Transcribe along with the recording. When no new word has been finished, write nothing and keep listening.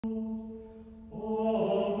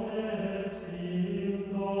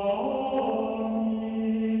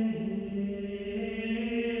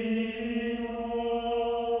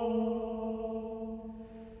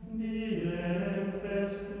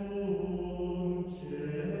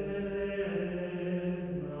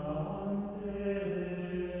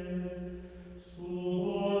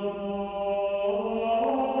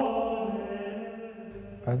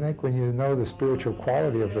think when you know the spiritual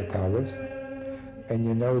quality of retablos, and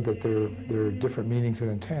you know that there are different meanings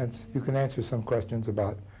and intents, you can answer some questions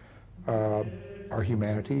about our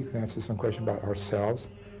humanity, you can answer some questions about ourselves,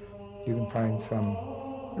 you can find some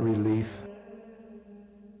relief.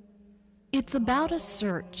 It's about a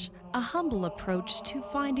search, a humble approach to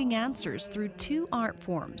finding answers through two art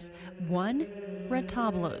forms. One,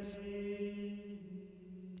 retablos.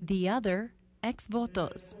 The other, ex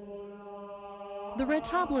votos. The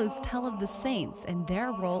retablos tell of the saints and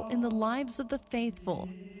their role in the lives of the faithful.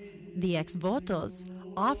 The ex votos,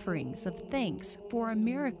 offerings of thanks for a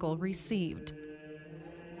miracle received.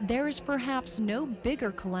 There is perhaps no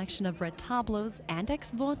bigger collection of retablos and ex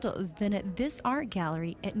votos than at this art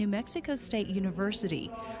gallery at New Mexico State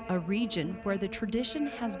University, a region where the tradition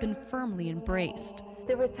has been firmly embraced.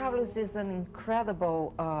 The retablos is an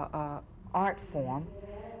incredible art form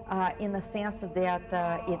in the sense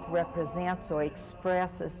that it represents or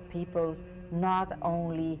expresses people's not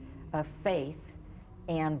only faith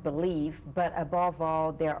and belief, but above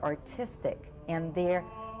all their artistic and their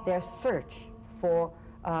search for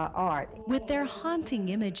art. With their haunting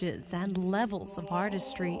images and levels of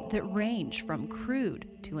artistry that range from crude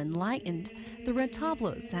to enlightened, the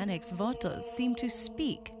retablos and ex votos seem to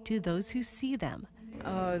speak to those who see them.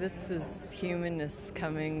 Oh, this is humanness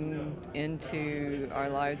coming into our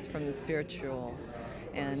lives from the spiritual,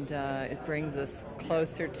 and it brings us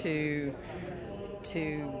closer to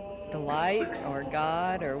the light or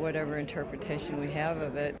God or whatever interpretation we have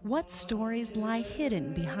of it. What stories lie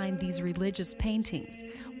hidden behind these religious paintings?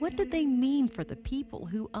 What did they mean for the people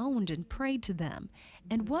who owned and prayed to them?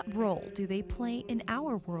 And what role do they play in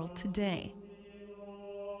our world today?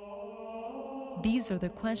 These are the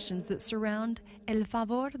questions that surround El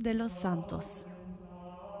Favor de los Santos.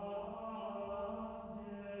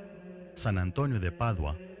 San Antonio de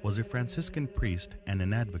Padua was a Franciscan priest and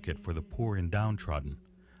an advocate for the poor and downtrodden.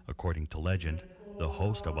 According to legend, the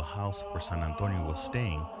host of a house where San Antonio was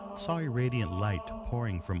staying saw a radiant light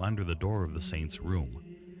pouring from under the door of the saint's room.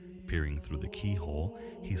 Peering through the keyhole,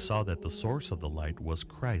 he saw that the source of the light was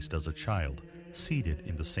Christ as a child, seated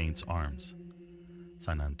in the saint's arms.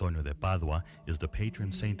 San Antonio de Padua is the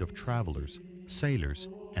patron saint of travelers, sailors,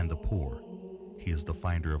 and the poor. He is the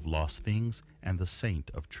finder of lost things and the saint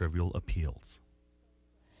of trivial appeals.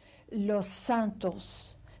 Los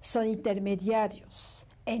santos son intermediarios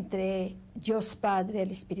entre Dios Padre, el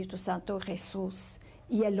Espíritu Santo, Jesús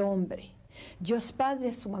y el hombre. Dios Padre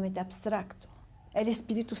es sumamente abstracto, el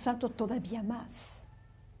Espíritu Santo todavía más.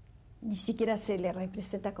 Ni siquiera se le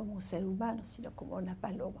representa como un ser humano, sino como una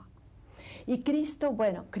paloma. Y Cristo,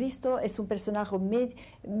 bueno, Cristo es un personaje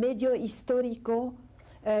medio histórico,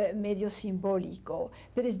 medio simbólico,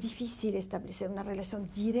 pero es difícil establecer una relación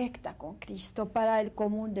directa con Cristo para el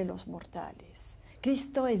común de los mortales.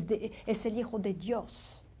 Cristo es el Hijo de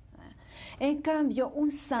Dios. En cambio, un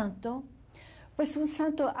santo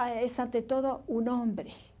es ante todo un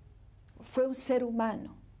hombre, fue un ser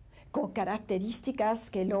humano, con características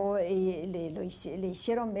que le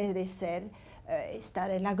hicieron merecer estar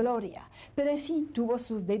en la gloria. Pero en fin, tuvo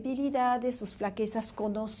sus debilidades, sus flaquezas,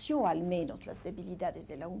 conoció al menos las debilidades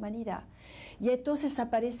de la humanidad. Y entonces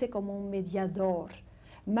aparece como un mediador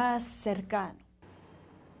más cercano.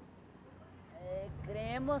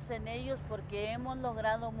 Creemos en ellos porque hemos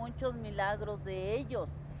logrado muchos milagros de ellos.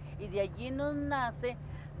 Y de allí nos nace,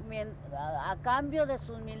 a cambio de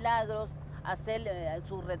sus milagros, hacer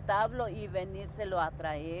su retablo y venírselo a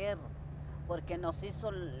traer, porque nos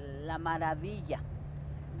hizo la maravilla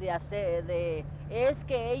es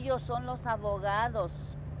que ellos son los abogados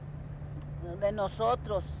de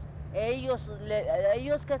nosotros, ellos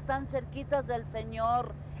que están cerquitas del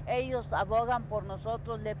Señor, ellos abogan por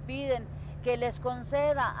nosotros, le piden que les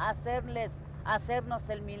conceda hacernos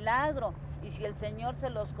el milagro, y si el Señor se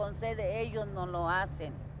los concede, ellos no lo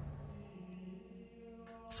hacen.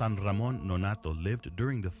 San Ramón Nonato lived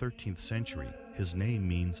during the 13th century. His name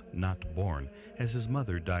means not born, as his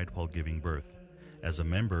mother died while giving birth. As a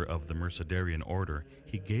member of the Mercedarian order,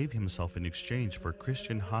 he gave himself in exchange for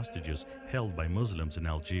Christian hostages held by Muslims in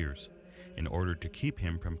Algiers. In order to keep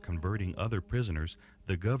him from converting other prisoners,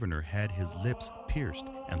 the governor had his lips pierced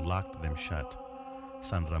and locked them shut.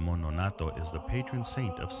 San Ramón Nonato is the patron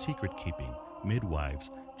saint of secret-keeping, midwives,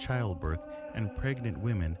 childbirth, and pregnant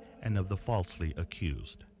women, and of the falsely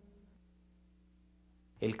accused.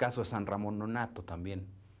 El caso de San Ramón Nonato también,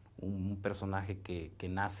 un personaje que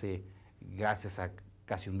nace gracias a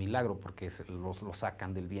casi un milagro, porque lo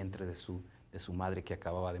sacan del vientre de su madre que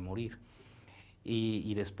acababa de morir,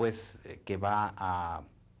 y después que va a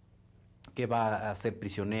ser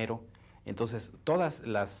prisionero Entonces, todas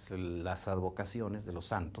las advocaciones de los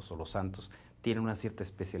santos o los santos tienen una cierta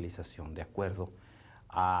especialización de acuerdo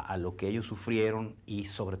a lo que ellos sufrieron y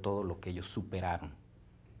sobre todo lo que ellos superaron,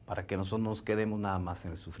 para que nosotros no nos quedemos nada más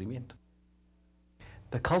en el sufrimiento.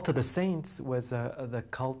 The cult of the saints was the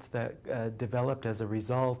cult that developed as a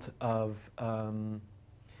result of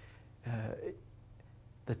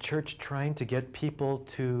the church trying to get people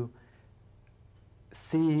to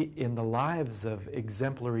see in the lives of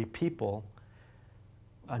exemplary people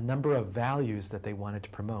a number of values that they wanted to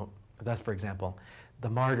promote. Thus, for example, the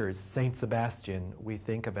martyrs, Saint Sebastian, we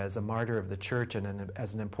think of as a martyr of the church and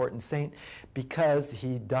as an important saint because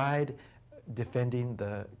he died defending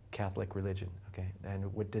the Catholic religion, okay,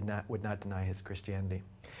 and would not deny his Christianity.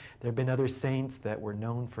 There have been other saints that were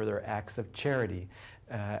known for their acts of charity,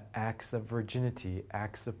 acts of virginity,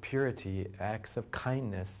 acts of purity, acts of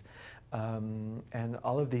kindness, and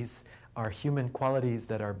all of these are human qualities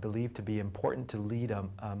that are believed to be important to lead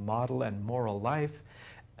a model and moral life,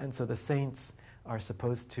 and so the saints are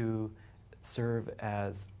supposed to serve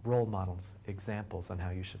as role models, examples on how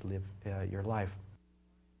you should live your life.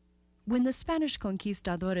 When the Spanish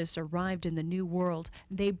conquistadores arrived in the New World,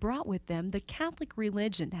 they brought with them the Catholic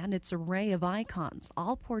religion and its array of icons,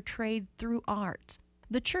 all portrayed through art.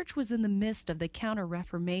 The Church was in the midst of the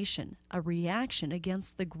Counter-Reformation, a reaction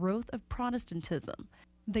against the growth of Protestantism.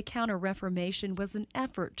 The Counter-Reformation was an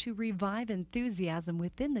effort to revive enthusiasm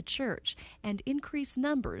within the Church and increase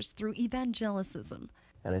numbers through evangelicism.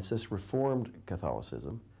 And it's this Reformed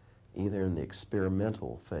Catholicism, either in the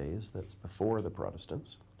experimental phase that's before the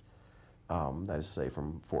Protestants, that is, say,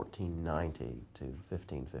 from 1490 to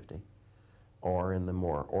 1550, or in the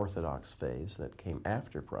more Orthodox phase that came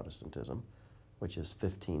after Protestantism, which is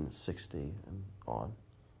 1560 and on.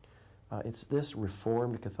 It's this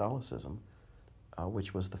Reformed Catholicism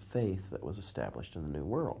which was the faith that was established in the New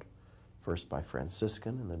World, first by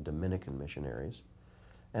Franciscan and then Dominican missionaries,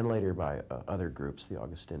 and later by other groups, the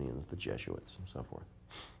Augustinians, the Jesuits, and so forth.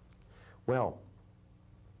 Well,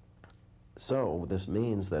 so this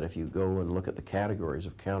means that if you go and look at the categories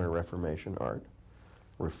of Counter-Reformation art,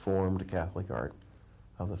 Reformed Catholic art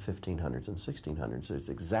of the 1500s and 1600s, there's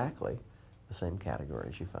exactly the same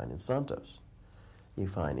categories you find in Santos. You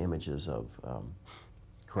find images of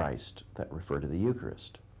Christ that refer to the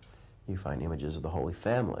Eucharist. You find images of the Holy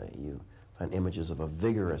Family. You find images of a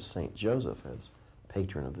vigorous Saint Joseph as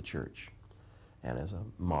patron of the Church and as a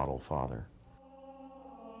model father.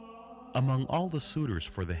 Among all the suitors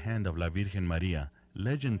for the hand of La Virgen Maria,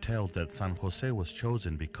 legend tells that San Jose was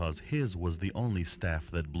chosen because his was the only staff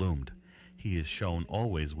that bloomed. He is shown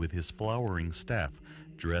always with his flowering staff,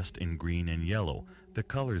 dressed in green and yellow, the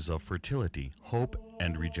colors of fertility, hope,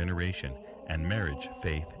 and regeneration, and marriage,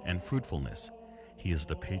 faith, and fruitfulness. He is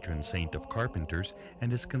the patron saint of carpenters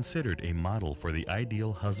and is considered a model for the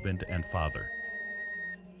ideal husband and father.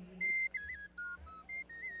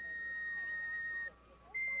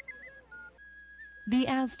 The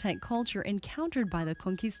Aztec culture encountered by the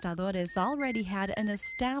conquistadores already had an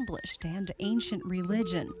established and ancient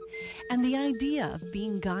religion, and the idea of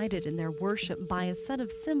being guided in their worship by a set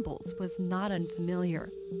of symbols was not unfamiliar.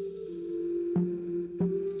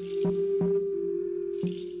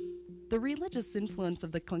 The religious influence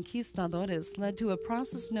of the conquistadores led to a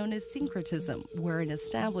process known as syncretism, where an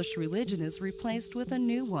established religion is replaced with a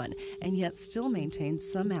new one, and yet still maintains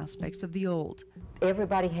some aspects of the old.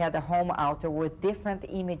 Everybody had a home altar with different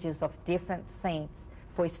images of different saints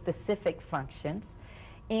for specific functions.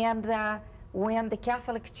 And when the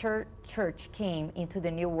Catholic Church came into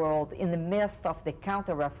the New World in the midst of the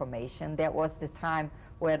Counter-Reformation, that was the time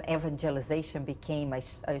when evangelization became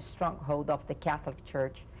a stronghold of the Catholic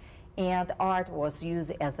Church, and art was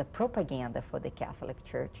used as a propaganda for the Catholic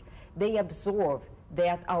Church. They absorbed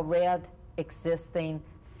that already existing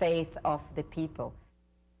faith of the people.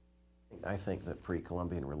 I think that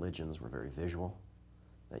pre-Columbian religions were very visual,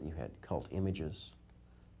 that you had cult images,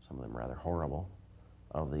 some of them rather horrible,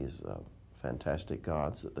 of these fantastic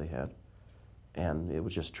gods that they had. And it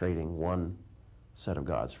was just trading one set of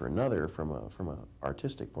gods for another from an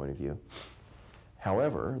artistic point of view.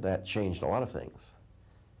 However, that changed a lot of things.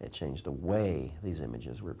 It changed the way these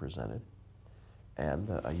images were presented, and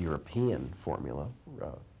a European formula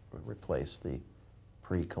replaced the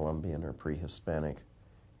pre-Columbian or pre-Hispanic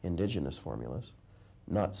indigenous formulas,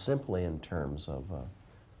 not simply in terms of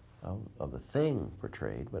the thing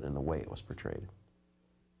portrayed, but in the way it was portrayed.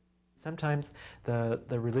 Sometimes the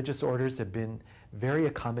religious orders have been very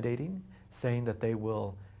accommodating, saying that they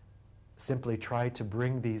will simply try to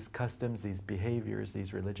bring these customs, these behaviors,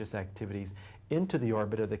 these religious activities into the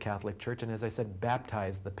orbit of the Catholic Church, and as I said,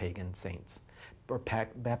 baptize the pagan saints. or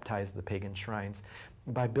baptized the pagan shrines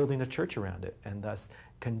by building a church around it, and thus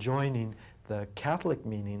conjoining the Catholic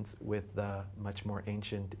meanings with the much more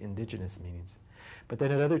ancient indigenous meanings. But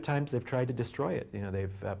then at other times they've tried to destroy it.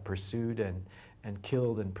 They've pursued and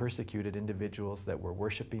killed and persecuted individuals that were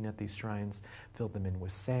worshiping at these shrines, filled them in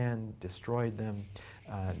with sand, destroyed them,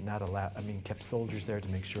 kept soldiers there to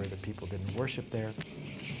make sure that people didn't worship there.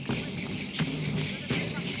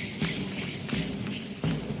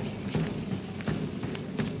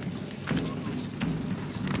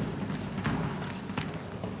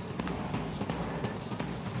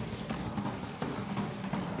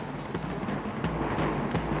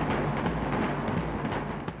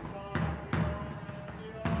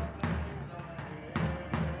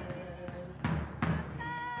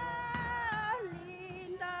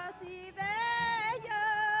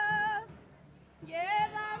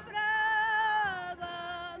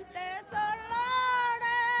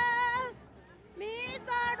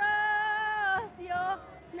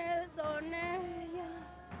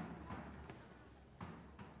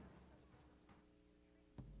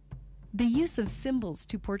 The use of symbols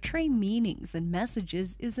to portray meanings and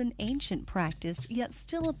messages is an ancient practice, yet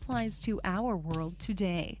still applies to our world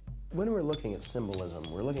today. When we're looking at symbolism,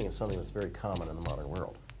 we're looking at something that's very common in the modern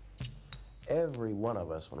world. Every one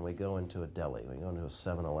of us, when we go into a deli, we go into a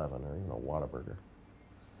 7-Eleven or even a Whataburger,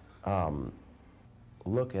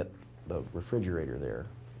 look at the refrigerator there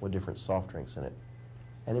with different soft drinks in it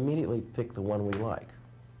and immediately pick the one we like.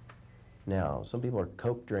 Now, some people are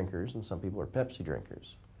Coke drinkers and some people are Pepsi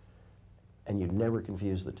drinkers. And you never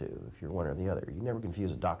confuse the two if you're one or the other. You never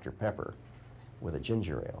confuse a Dr. Pepper with a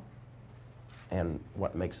ginger ale. And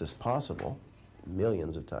what makes this possible,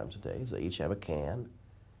 millions of times a day, is they each have a can,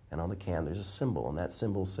 and on the can there's a symbol, and that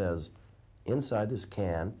symbol says, inside this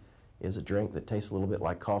can is a drink that tastes a little bit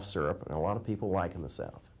like cough syrup, and a lot of people like in the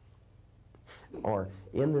South. Or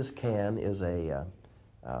in this can is a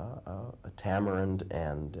tamarind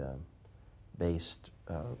and based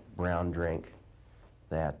brown drink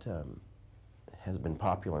that has been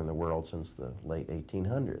popular in the world since the late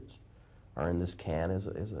 1800s. Or in this can is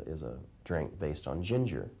a drink based on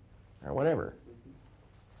ginger, or whatever.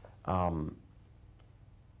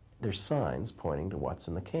 There's signs pointing to what's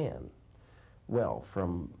in the can. Well,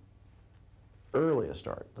 from earliest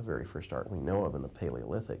art, the very first art we know of in the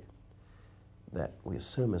Paleolithic, that we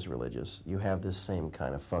assume is religious, you have this same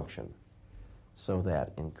kind of function. So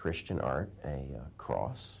that in Christian art, a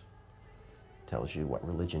cross tells you what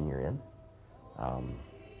religion you're in. A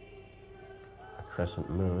crescent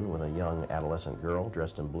moon with a young adolescent girl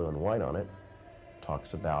dressed in blue and white on it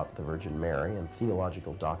talks about the Virgin Mary and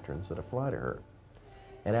theological doctrines that apply to her.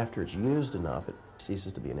 And after it's used enough, it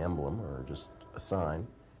ceases to be an emblem or just a sign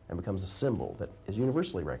and becomes a symbol that is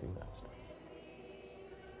universally recognized.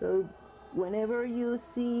 So whenever you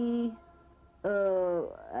see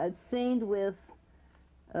a saint with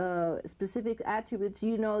specific attributes,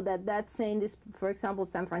 you know that that saint is, for example,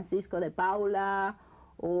 San Francisco de Paula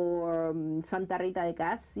or Santa Rita de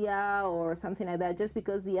Cassia or something like that, just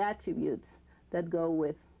because the attributes that go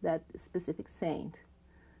with that specific saint.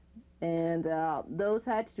 And those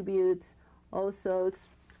attributes also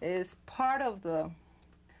is part of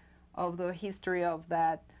the history of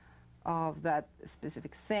that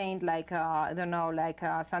specific saint. Like I don't know, like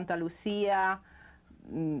Santa Lucia.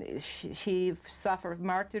 She suffered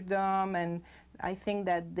martyrdom, and I think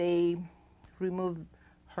that they removed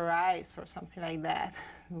her eyes or something like that.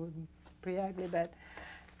 Pretty ugly, but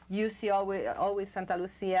you see always Santa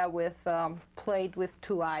Lucia with plate with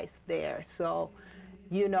two eyes there, so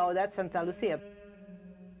you know that's Santa Lucia.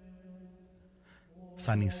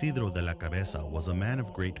 San Isidro de la Cabeza was a man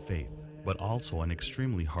of great faith, but also an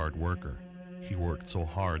extremely hard worker. He worked so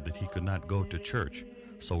hard that he could not go to church,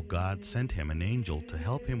 so God sent him an angel to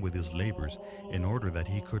help him with his labors in order that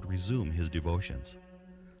he could resume his devotions.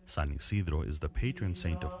 San Isidro is the patron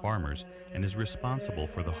saint of farmers and is responsible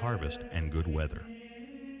for the harvest and good weather.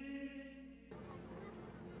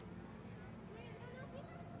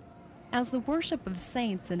 As the worship of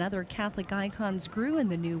saints and other Catholic icons grew in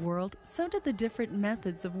the New World, so did the different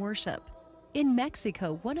methods of worship. In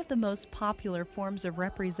Mexico, one of the most popular forms of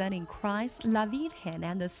representing Christ, La Virgen,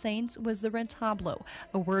 and the saints was the retablo,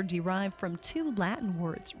 a word derived from two Latin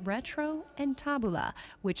words, retro and tabula,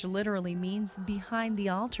 which literally means behind the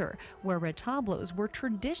altar, where retablos were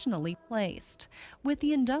traditionally placed. With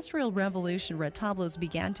the Industrial Revolution, retablos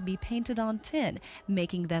began to be painted on tin,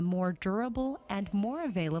 making them more durable and more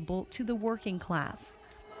available to the working class.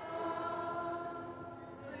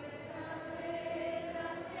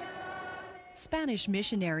 Spanish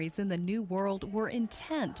missionaries in the New World were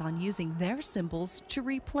intent on using their symbols to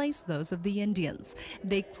replace those of the Indians.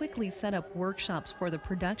 They quickly set up workshops for the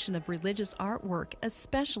production of religious artwork,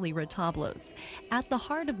 especially retablos. At the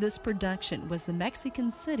heart of this production was the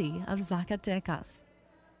Mexican city of Zacatecas.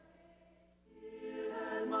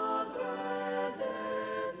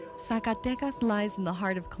 Zacatecas lies in the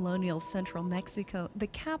heart of colonial central Mexico, the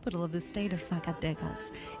capital of the state of Zacatecas.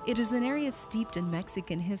 It is an area steeped in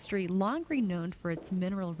Mexican history, long renowned for its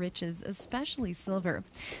mineral riches, especially silver.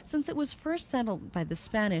 Since it was first settled by the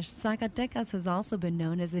Spanish, Zacatecas has also been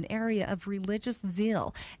known as an area of religious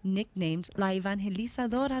zeal, nicknamed La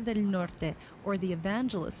Evangelizadora del Norte, or the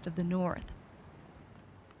Evangelist of the North.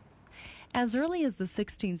 As early as the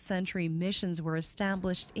 16th century, missions were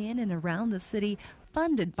established in and around the city,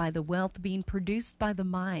 funded by the wealth being produced by the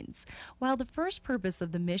mines. While the first purpose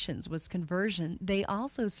of the missions was conversion, they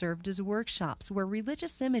also served as workshops where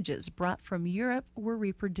religious images brought from Europe were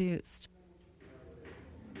reproduced.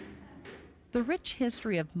 The rich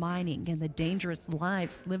history of mining and the dangerous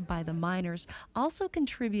lives lived by the miners also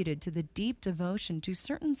contributed to the deep devotion to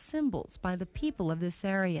certain symbols by the people of this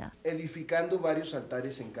area. Edificando varios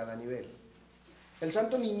altares en cada nivel. El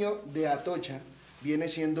Santo Niño de Atocha viene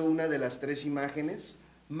siendo una de las 3 imágenes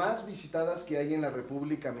más visitadas que hay en la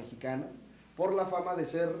República Mexicana por la fama de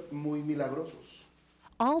ser muy milagrosos.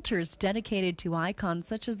 Altars dedicated to icons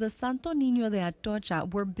such as the Santo Niño de Atocha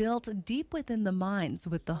were built deep within the mines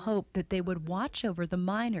with the hope that they would watch over the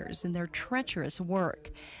miners in their treacherous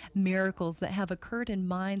work. Miracles that have occurred in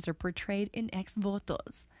mines are portrayed in ex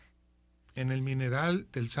votos. En el mineral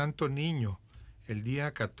del Santo Niño, el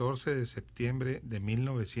día 14 de septiembre de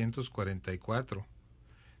 1944,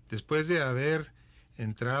 después de haber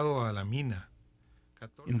entrado a la mina.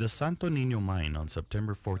 In the Santo Niño mine on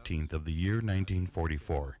September 14th of the year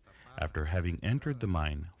 1944, after having entered the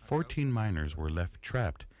mine, 14 miners were left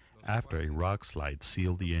trapped after a rock slide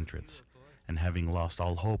sealed the entrance, and having lost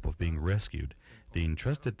all hope of being rescued, they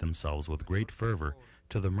entrusted themselves with great fervor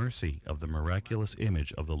to the mercy of the miraculous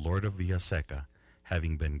image of the Lord of Villaseca.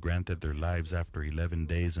 Having been granted their lives after 11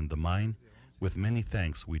 days in the mine, with many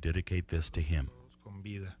thanks we dedicate this to him.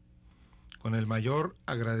 Con el mayor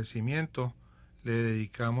agradecimiento le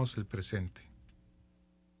dedicamos el presente.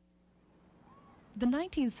 The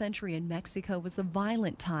 19th century in Mexico was a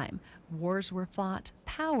violent time. Wars were fought,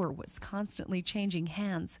 power was constantly changing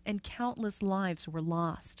hands, and countless lives were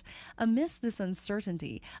lost. Amidst this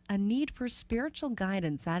uncertainty, a need for spiritual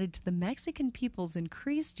guidance added to the Mexican people's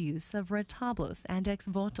increased use of retablos and ex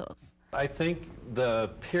votos. I think the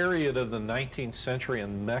period of the 19th century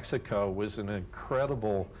in Mexico was an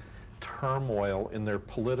incredible turmoil in their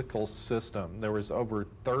political system. There was over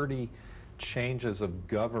 30 changes of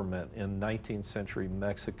government in 19th century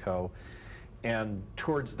Mexico, and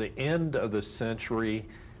towards the end of the century,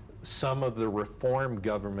 some of the reform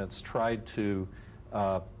governments tried to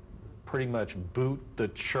pretty much boot the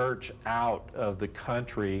church out of the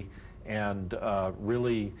country and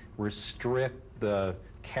really restrict the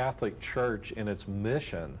Catholic Church in its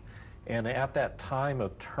mission. And at that time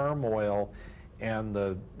of turmoil and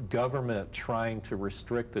the government trying to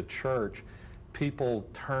restrict the church, people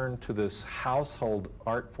turned to this household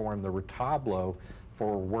art form, the retablo,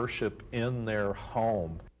 for worship in their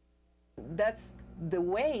home. That's the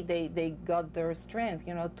way they got their strength,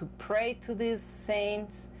 you know, to pray to these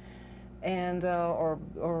saints and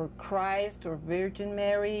or Christ or Virgin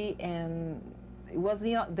Mary, and it was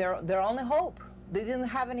their only hope. They didn't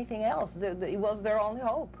have anything else. It was their only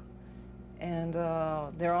hope and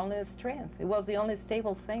their only strength. It was the only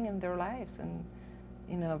stable thing in their lives, and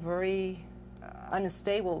in a very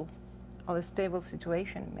unstable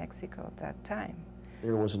situation in Mexico at that time.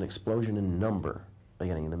 There was an explosion in number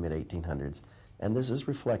beginning in the mid-1800s, and this is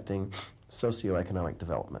reflecting socioeconomic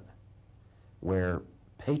development, where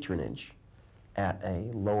patronage at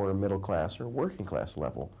a lower middle class or working class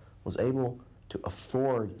level was able to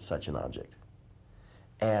afford such an object.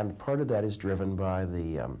 And part of that is driven by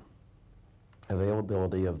the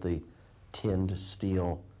availability of the tinned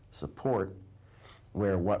steel support,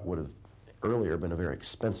 where what would have earlier been a very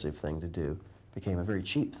expensive thing to do became a very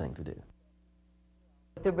cheap thing to do.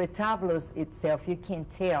 The retablos itself, you can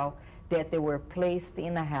tell that they were placed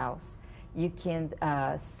in a house. You can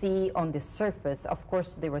see on the surface, of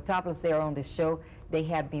course, the retablos there on the show, they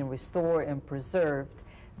have been restored and preserved,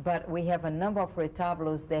 but we have a number of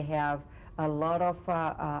retablos that have a lot of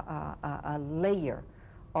a layer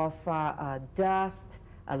of dust,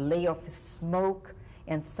 a layer of smoke,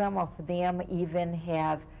 and some of them even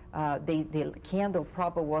have the candle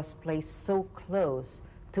proper was placed so close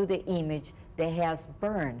to the image that has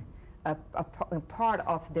burned part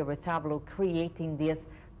of the retablo, creating this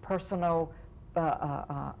personal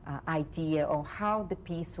idea of how the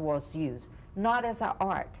piece was used, not as an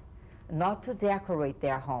art, not to decorate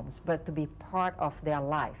their homes, but to be part of their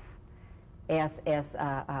life as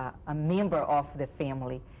a member of the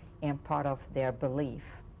family and part of their belief.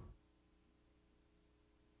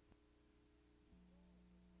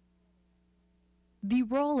 The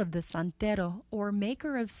role of the santero, or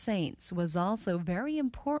maker of saints, was also very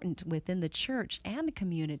important within the church and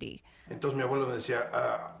community. Entonces mi abuelo me decía,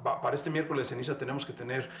 para este miércoles de ceniza tenemos que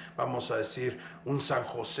tener, vamos a decir, un San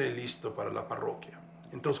José listo para la parroquia.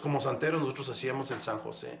 Entonces como santeros nosotros hacíamos el San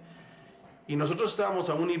José. Y nosotros estábamos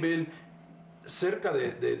a un nivel cerca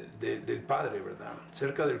del padre, ¿verdad?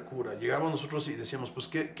 Cerca del cura. Llegábamos nosotros y decíamos, pues,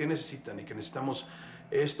 ¿qué necesitan? Y que necesitamos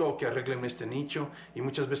esto, o que arreglen este nicho, y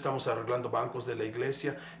muchas veces estamos arreglando bancos de la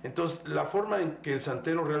iglesia. Entonces, la forma en que el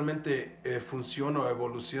santero realmente funciona o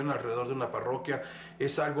evoluciona alrededor de una parroquia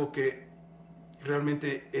es algo que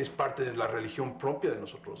realmente es parte de la religión propia de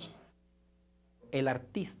nosotros. El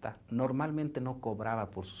artista normalmente no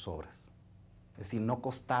cobraba por sus obras, es decir, no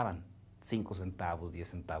costaban 5 centavos, 10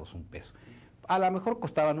 centavos, un peso. A lo mejor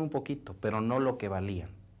costaban un poquito, pero no lo que valían,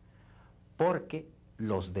 porque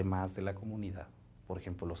los demás de la comunidad, por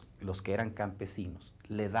ejemplo, los que eran campesinos,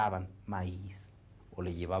 le daban maíz o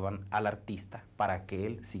le llevaban al artista para que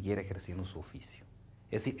él siguiera ejerciendo su oficio.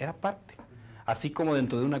 Es decir, era parte. Así como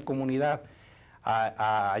dentro de una comunidad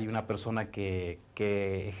hay una persona que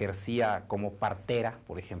ejercía como partera,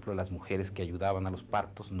 por ejemplo, las mujeres que ayudaban a los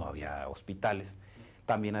partos, no había hospitales,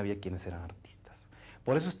 también había quienes eran artistas.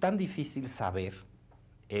 Por eso es tan difícil saber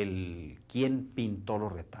quién pintó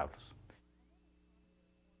los retablos.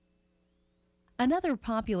 Another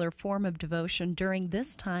popular form of devotion during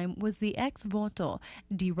this time was the ex voto.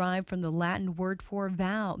 Derived from the Latin word for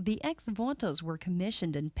vow, the ex votos were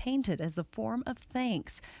commissioned and painted as a form of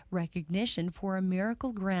thanks, recognition for a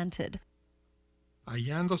miracle granted.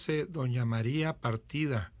 Hallándose doña María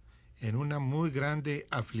partida en una muy grande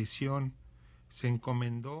aflicción, se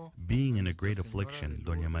encomendó. Being in a great affliction,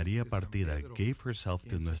 doña María Partida gave herself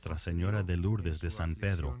to Nuestra Señora de Lourdes de San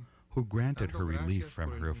Pedro, who granted her relief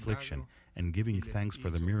from her affliction, and giving thanks for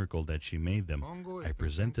the miracle that she made them, I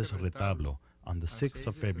present this retablo on the 6th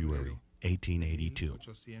of February, 1882.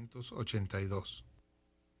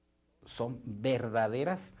 Son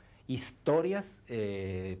verdaderas historias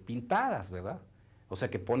pintadas, ¿verdad? O sea,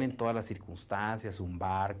 que ponen todas las circunstancias, un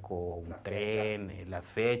barco, un tren, la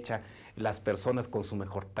fecha, las personas con su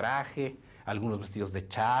mejor traje, algunos vestidos de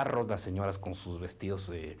charros, las señoras con sus vestidos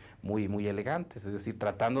muy, muy elegantes, es decir,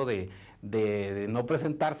 tratando de no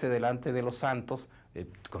presentarse delante de los santos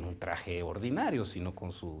con un traje ordinario, sino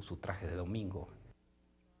con su traje de domingo.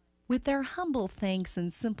 With their humble thanks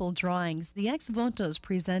and simple drawings, the ex-votos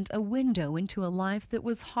present a window into a life that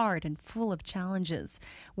was hard and full of challenges,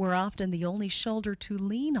 where often the only shoulder to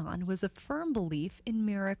lean on was a firm belief in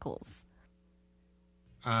miracles.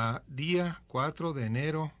 Día 4 de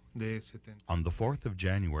enero On the 4th of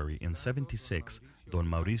January in 76, Don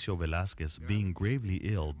Mauricio Velázquez, being gravely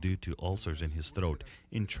ill due to ulcers in his throat,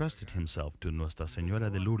 entrusted himself to Nuestra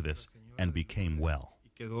Señora de Lourdes and became well.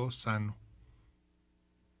 Quedó sano.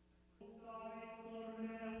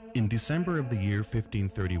 In December of the year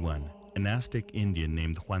 1531, an Aztec Indian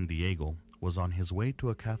named Juan Diego was on his way to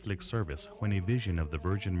a Catholic service when a vision of the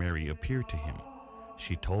Virgin Mary appeared to him.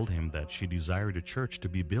 She told him that she desired a church to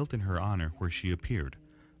be built in her honor where she appeared,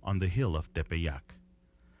 on the hill of Tepeyac.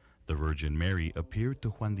 The Virgin Mary appeared to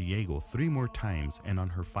Juan Diego 3 more times, and on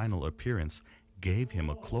her final appearance gave him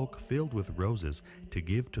a cloak filled with roses to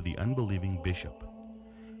give to the unbelieving bishop.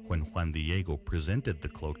 When Juan Diego presented the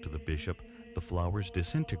cloak to the bishop, the flowers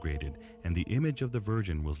disintegrated, and the image of the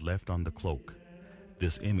Virgin was left on the cloak.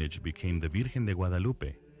 This image became the Virgen de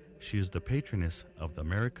Guadalupe. She is the patroness of the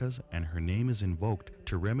Americas, and her name is invoked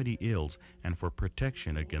to remedy ills and for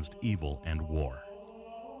protection against evil and war.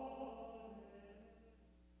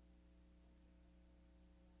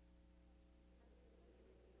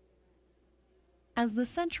 As the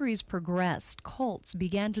centuries progressed, cults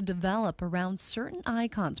began to develop around certain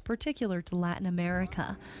icons particular to Latin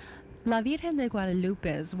America. La Virgen de Guadalupe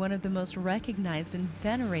is one of the most recognized and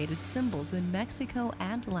venerated symbols in Mexico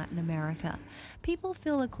and Latin America. People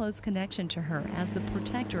feel a close connection to her as the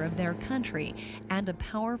protector of their country and a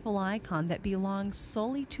powerful icon that belongs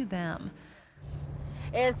solely to them.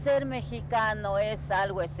 El ser mexicano es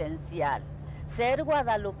algo esencial. Ser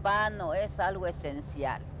guadalupano es algo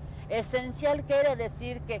esencial. Esencial quiere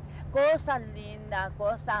decir que cosa linda,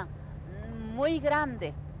 cosa muy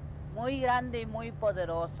grande y muy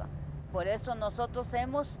poderosa. Por eso nosotros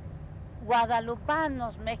hemos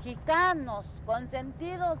guadalupanos, mexicanos,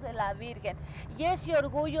 consentidos de la Virgen. Y ese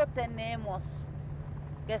orgullo tenemos,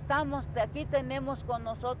 que estamos aquí, tenemos con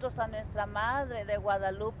nosotros a nuestra Madre de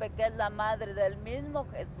Guadalupe, que es la Madre del mismo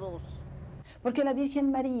Jesús. Porque la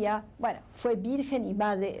Virgen María, bueno, fue virgen y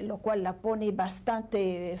madre, lo cual la pone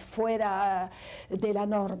bastante fuera de la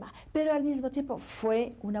norma, pero al mismo tiempo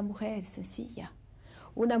fue una mujer sencilla,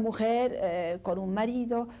 una mujer con un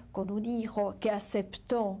marido, con un hijo, que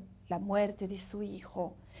aceptó la muerte de su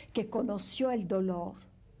hijo, que conoció el dolor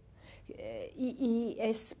y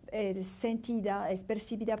es sentida, es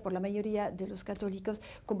percibida por la mayoría de los católicos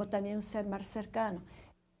como también un ser más cercano.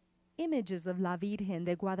 Images of La Virgen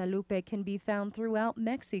de Guadalupe can be found throughout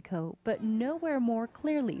Mexico, but nowhere more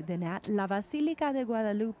clearly than at La Basílica de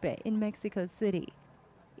Guadalupe in Mexico City.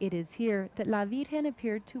 It is here that La Virgen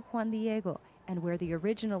appeared to Juan Diego, and where the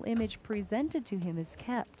original image presented to him is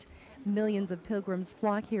kept. Millions of pilgrims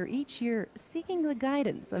flock here each year, seeking the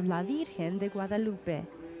guidance of La Virgen de Guadalupe.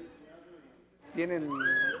 Tienen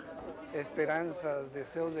esperanzas,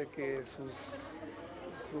 deseos de que sus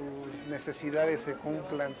necesidades se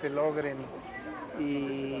cumplan, se logren,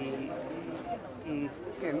 y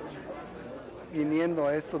viniendo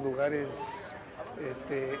a estos lugares,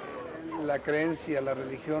 la creencia, la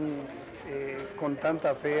religión con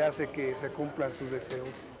tanta fe hace que se cumplan sus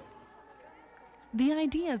deseos. The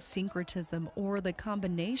idea of syncretism, or the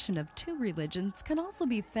combination of two religions, can also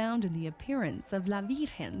be found in the appearance of La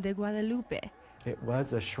Virgen de Guadalupe. It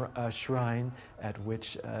was a shrine at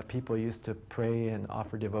which people used to pray and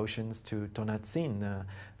offer devotions to Tonantzin,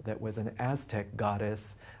 that was an Aztec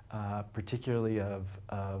goddess, particularly of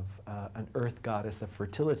an earth goddess of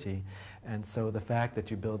fertility. And so the fact that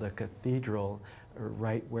you build a cathedral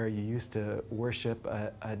right where you used to worship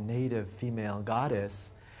a native female goddess,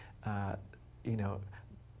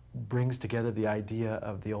 brings together the idea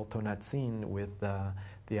of the old Tonantzin with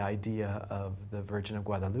the idea of the Virgin of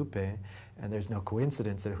Guadalupe, and there's no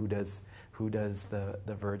coincidence that who does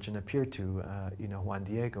the Virgin appear to? Juan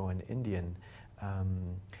Diego, an Indian.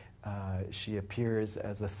 She appears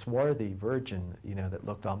as a swarthy virgin, that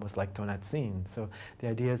looked almost like Tonantzin. So the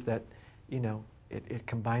idea is that, it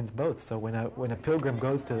combines both. So when a pilgrim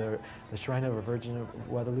goes to the shrine of a Virgin of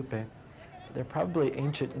Guadalupe, there are probably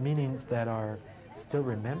ancient meanings that are still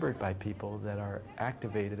remembered by people, that are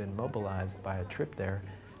activated and mobilized by a trip there,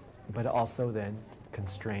 but also then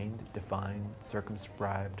constrained, defined,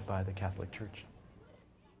 circumscribed by the Catholic Church.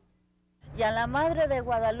 Y a la Madre de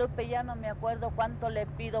Guadalupe ya no me acuerdo cuánto le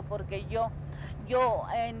pido, porque yo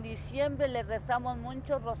en diciembre le rezamos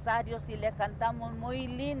muchos rosarios y le cantamos muy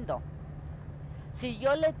lindo. Si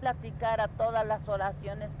yo les platicara todas las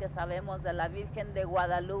oraciones que sabemos de la Virgen de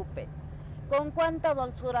Guadalupe, con cuánta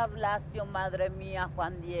dulzura hablaste, oh Madre mía,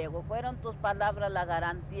 Juan Diego. Fueron tus palabras la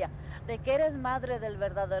garantía de que eres madre del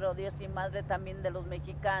verdadero Dios y madre también de los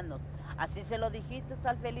mexicanos. Así se lo dijiste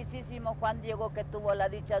al felicísimo Juan Diego, que tuvo la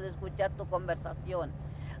dicha de escuchar tu conversación.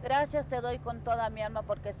 Gracias te doy con toda mi alma,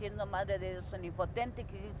 porque siendo madre de Dios omnipotente,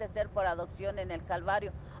 quisiste ser por adopción en el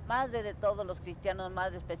Calvario madre de todos los cristianos,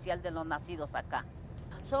 madre especial de los nacidos acá.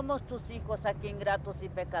 Somos tus hijos aquí, ingratos y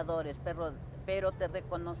pecadores, pero te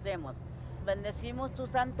reconocemos. Bendecimos tu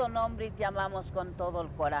santo nombre y te amamos con todo el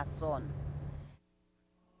corazón.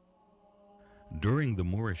 During the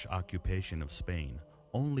Moorish occupation of Spain,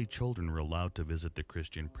 only children were allowed to visit the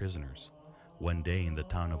Christian prisoners. One day in the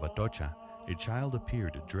town of Atocha, a child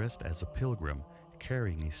appeared dressed as a pilgrim,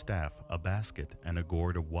 carrying a staff, a basket, and a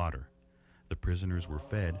gourd of water. The prisoners were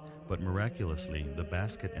fed, but miraculously the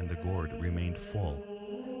basket and the gourd remained full.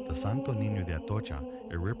 The Santo Niño de Atocha,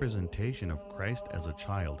 a representation of Christ as a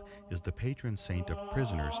child, is the patron saint of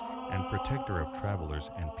prisoners and protector of travelers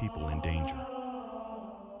and people in danger.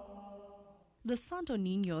 The Santo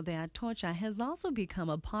Niño de Atocha has also become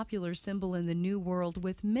a popular symbol in the New World,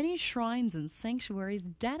 with many shrines and sanctuaries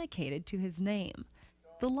dedicated to his name.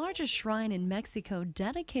 The largest shrine in Mexico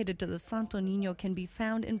dedicated to the Santo Niño can be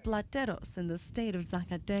found in Plateros in the state of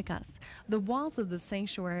Zacatecas. The walls of the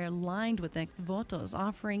sanctuary are lined with ex-votos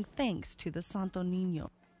offering thanks to the Santo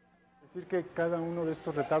Niño. Decir que cada uno de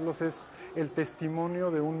estos retablos es el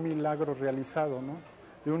testimonio de un milagro realizado, ¿no?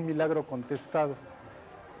 De un milagro contestado.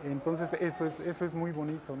 Entonces eso es muy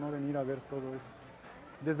bonito, ¿no? Venir a ver todo esto.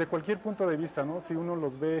 Desde cualquier punto de vista, ¿no? Si uno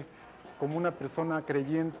los ve como una persona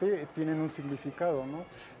creyente, tienen un significado, ¿no?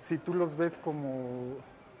 Si tú los ves como,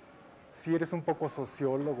 si eres un poco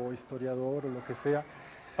sociólogo, historiador o lo que sea,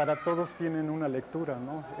 para todos tienen una lectura,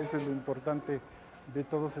 ¿no? Eso es lo importante de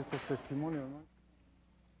todos estos testimonios, ¿no?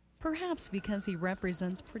 Perhaps because he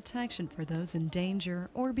represents protection for those in danger,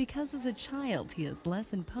 or because as a child he is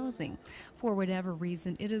less imposing. For whatever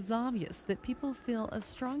reason, it is obvious that people feel a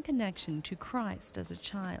strong connection to Christ as a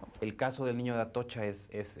child. El caso del niño de Atocha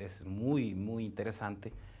es muy, muy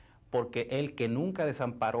interesante porque él, que nunca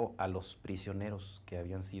desamparó a los prisioneros que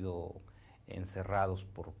habían sido encerrados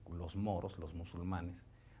por los moros, los musulmanes,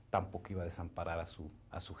 tampoco iba a desamparar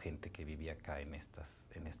a su gente que vivía acá en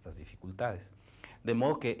estas dificultades. De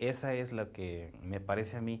modo que esa es la que me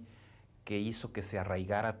parece a mí que hizo que se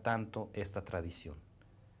arraigara tanto esta tradición.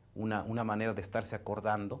 Una manera de estarse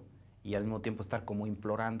acordando y al mismo tiempo estar como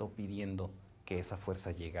implorando, pidiendo que esa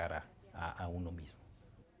fuerza llegara a uno mismo.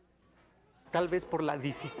 Tal vez por la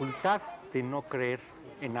dificultad de no creer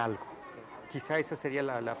en algo. Quizá esa sería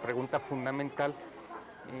la pregunta fundamental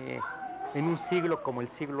en un siglo como el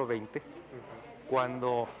siglo XX,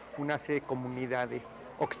 cuando una serie de comunidades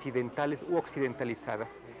occidentales u occidentalizadas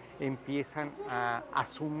empiezan a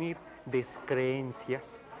asumir descreencias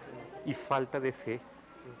y falta de fe.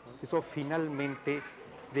 Eso finalmente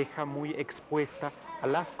deja muy expuesta a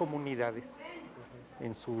las comunidades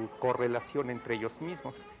en su correlación entre ellos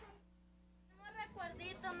mismos.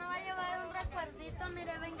 No va a llevar un recuerdito,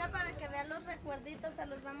 mire, venga para que vean los recuerditos, se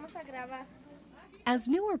los vamos a grabar. As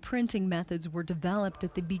newer printing methods were developed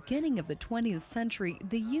at the beginning of the 20th century,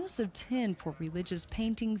 the use of tin for religious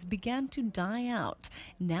paintings began to die out.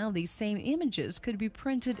 Now these same images could be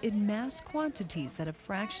printed in mass quantities at a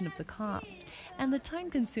fraction of the cost, and the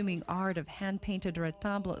time-consuming art of hand-painted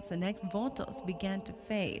retablos and ex-votos began to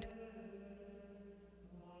fade.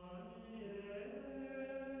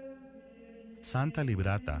 Santa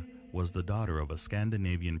Librata was the daughter of a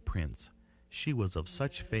Scandinavian prince. She was of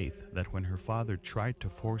such faith that when her father tried to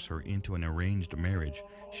force her into an arranged marriage,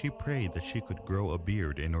 she prayed that she could grow a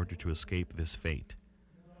beard in order to escape this fate.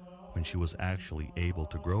 When she was actually able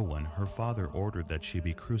to grow one, her father ordered that she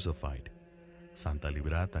be crucified. Santa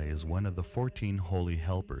Librata is one of the 14 holy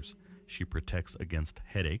helpers. She protects against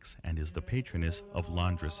headaches and is the patroness of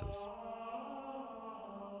laundresses.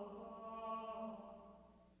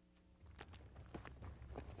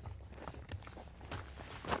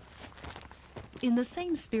 In the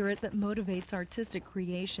same spirit that motivates artistic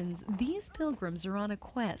creations, these pilgrims are on a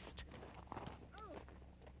quest.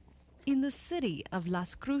 In the city of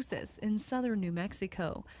Las Cruces in southern New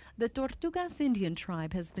Mexico, the Tortugas Indian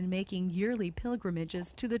tribe has been making yearly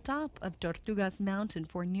pilgrimages to the top of Tortugas Mountain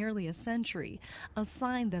for nearly a century, a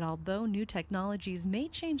sign that although new technologies may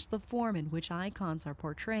change the form in which icons are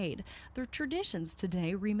portrayed, their traditions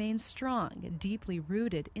today remain strong, deeply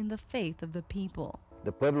rooted in the faith of the people.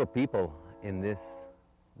 The Pueblo people in this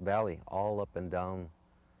valley, all up and down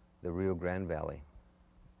the Rio Grande Valley,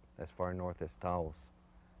 as far north as Taos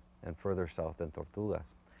and further south than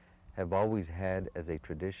Tortugas, have always had as a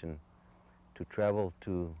tradition to travel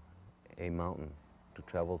to a mountain, to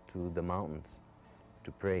travel to the mountains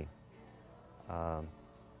to pray.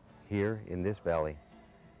 Here in this valley,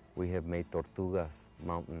 we have made Tortugas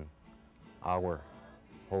Mountain our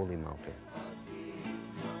holy mountain.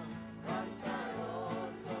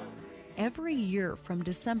 Every year from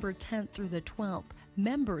December 10th through the 12th,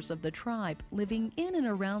 members of the tribe living in and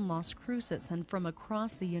around Las Cruces and from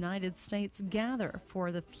across the United States gather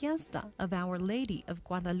for the fiesta of Our Lady of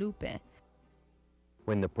Guadalupe.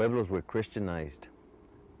 When the pueblos were Christianized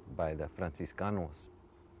by the Franciscanos,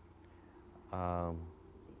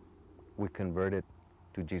 we converted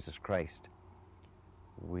to Jesus Christ.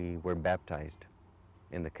 We were baptized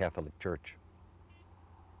in the Catholic Church.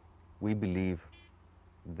 We believe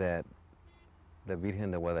that the Virgen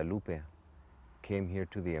de Guadalupe came here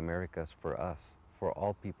to the Americas for us, for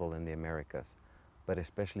all people in the Americas, but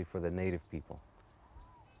especially for the native people.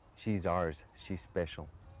 She's ours, she's special.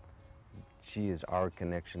 She is our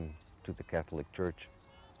connection to the Catholic Church,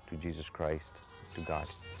 to Jesus Christ, to God.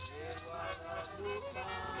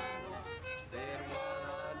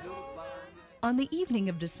 On the evening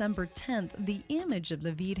of December 10th, the image of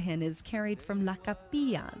the Virgen is carried from La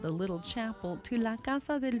Capilla, the little chapel, to La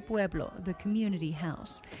Casa del Pueblo, the community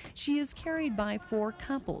house. She is carried by 4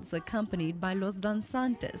 couples, accompanied by los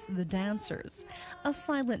danzantes, the dancers. A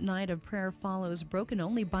silent night of prayer follows, broken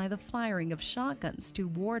only by the firing of shotguns to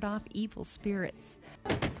ward off evil spirits.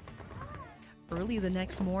 Early the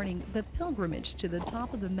next morning, the pilgrimage to the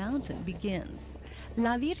top of the mountain begins.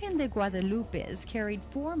 La Virgen de Guadalupe is carried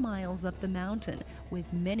 4 miles up the mountain, with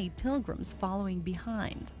many pilgrims following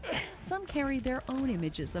behind. Some carry their own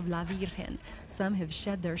images of La Virgen. Some have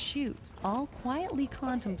shed their shoes, all quietly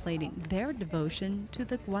contemplating their devotion to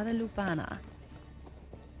the Guadalupana.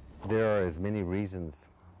 There are as many reasons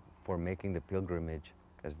for making the pilgrimage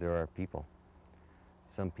as there are people.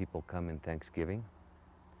 Some people come in thanksgiving.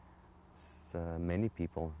 Many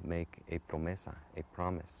people make a promesa, a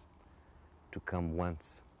promise, to come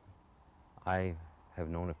once. I have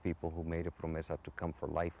known of people who made a promesa to come for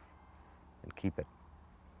life and keep it.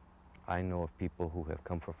 I know of people who have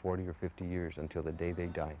come for 40 or 50 years until the day they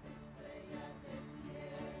die.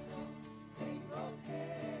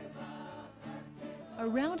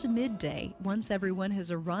 Around midday, once everyone has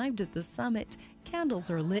arrived at the summit, candles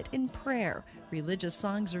are lit in prayer, religious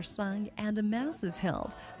songs are sung, and a mass is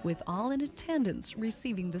held, with all in attendance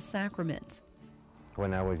receiving the sacraments.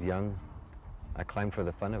 When I was young, I climbed for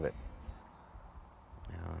the fun of it.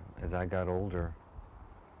 As I got older,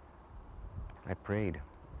 I prayed.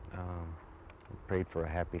 I prayed for a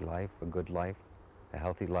happy life, a good life, a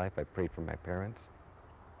healthy life. I prayed for my parents.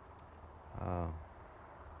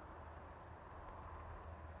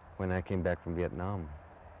 When I came back from Vietnam,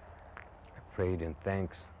 I prayed in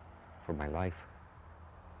thanks for my life.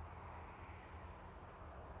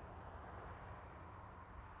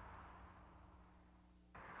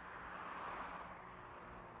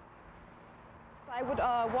 I would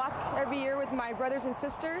walk every year with my brothers and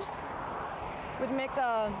sisters, would make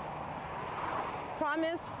a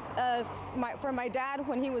promise for my dad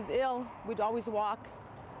when he was ill. We'd always walk,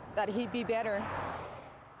 that he'd be better.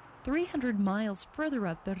 300 miles further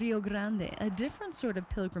up the Rio Grande, a different sort of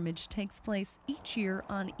pilgrimage takes place each year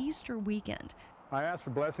on Easter weekend. I ask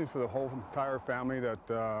for blessings for the whole entire family,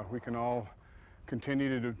 that we can all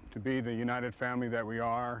continue to be the united family that we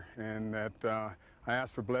are, and that I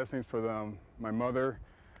ask for blessings for my mother,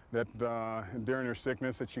 that during her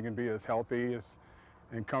sickness that she can be as healthy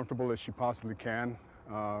and comfortable as she possibly can,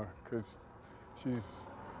 because she's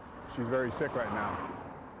very sick right now.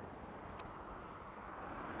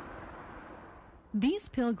 These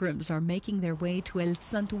pilgrims are making their way to El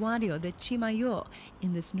Santuario de Chimayo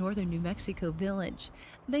in this northern New Mexico village.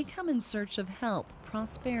 They come in search of help,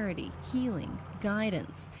 prosperity, healing,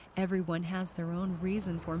 guidance. Everyone has their own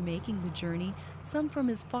reason for making the journey, some from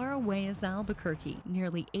as far away as Albuquerque,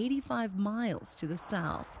 nearly 85 miles to the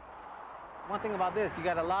south. One thing about this, you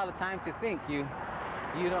got a lot of time to think. You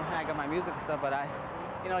don't I got my music and stuff, but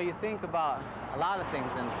you think about a lot of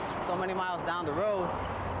things, and so many miles down the road,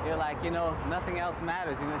 you're like, nothing else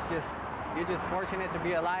matters. You're just fortunate to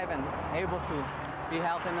be alive and able to be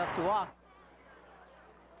healthy enough to walk.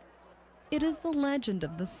 It is the legend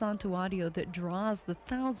of the Santuario that draws the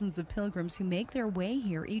thousands of pilgrims who make their way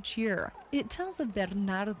here each year. It tells of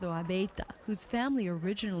Bernardo Abeita, whose family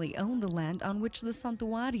originally owned the land on which the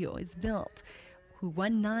Santuario is built, who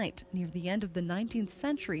one night near the end of the 19th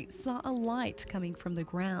century saw a light coming from the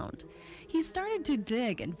ground. He started to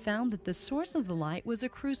dig and found that the source of the light was a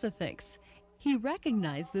crucifix. He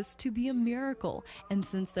recognized this to be a miracle, and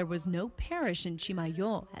since there was no parish in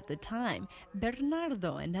Chimayo at the time,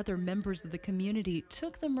 Bernardo and other members of the community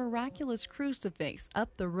took the miraculous crucifix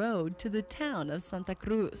up the road to the town of Santa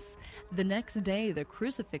Cruz. The next day, the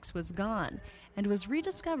crucifix was gone and was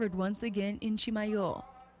rediscovered once again in Chimayo.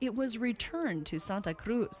 It was returned to Santa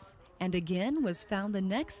Cruz and again was found the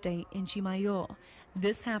next day in Chimayo.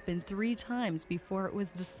 This happened 3 times before it was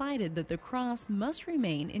decided that the cross must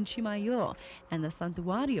remain in Chimayo, and the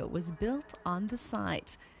Santuario was built on the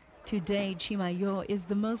site. Today, Chimayo is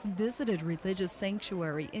the most visited religious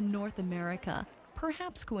sanctuary in North America.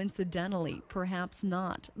 Perhaps coincidentally, perhaps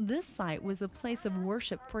not, this site was a place of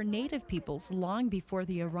worship for native peoples long before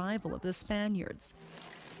the arrival of the Spaniards.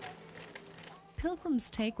 Pilgrims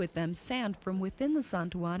take with them sand from within the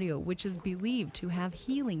Santuario, which is believed to have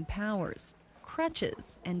healing powers.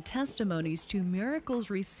 Crutches and testimonies to miracles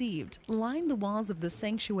received line the walls of the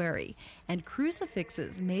sanctuary, and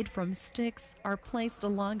crucifixes made from sticks are placed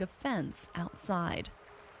along a fence outside.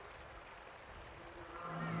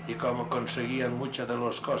 Y como conseguían muchas de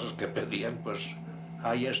las cosas que pedían, pues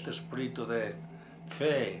hay este espíritu de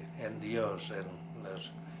fe en Dios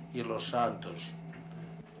y los santos.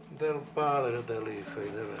 Del Padre, del Hijo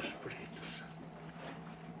y del Espíritu.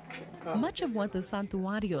 Much of what the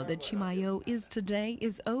Santuario de Chimayo is today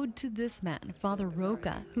is owed to this man, Father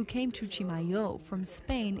Roca, who came to Chimayo from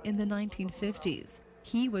Spain in the 1950s.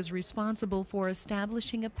 He was responsible for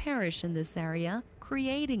establishing a parish in this area,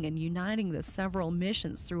 creating and uniting the several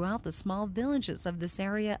missions throughout the small villages of this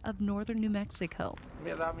area of northern New Mexico.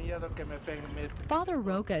 Father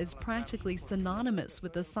Roca is practically synonymous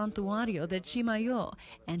with the Santuario de Chimayo,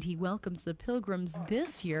 and he welcomes the pilgrims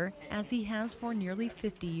this year as he has for nearly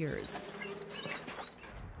 50 years.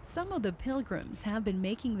 Some of the pilgrims have been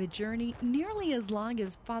making the journey nearly as long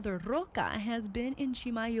as Father Roca has been in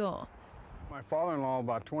Chimayo. My father-in-law,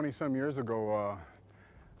 about 20-some years ago,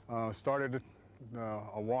 started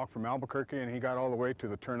a walk from Albuquerque, and he got all the way to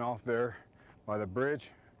the turnoff there by the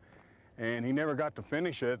bridge, and he never got to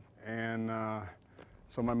finish it. And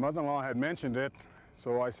so my mother-in-law had mentioned it,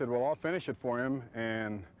 so I said, well, I'll finish it for him,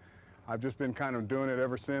 and I've just been kind of doing it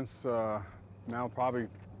ever since, now probably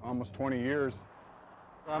almost 20 years.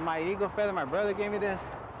 My Eagle feather, my brother gave me this.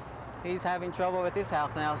 He's having trouble with his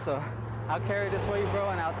health now, so I'll carry this for you, bro,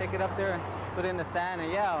 and I'll take it up there and put it in the sand,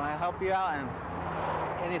 and yeah, I'll help you out and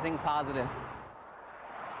anything positive.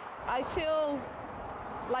 I feel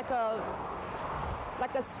like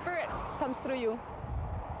a spirit comes through you.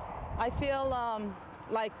 I feel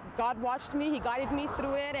like God watched me, He guided me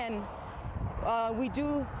through it, and we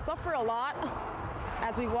do suffer a lot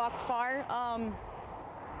as we walk far,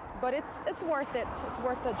 but it's worth it. It's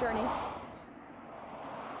worth the journey.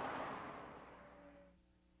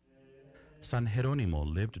 San Jerónimo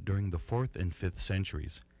lived during the 4th and 5th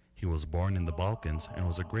centuries. He was born in the Balkans and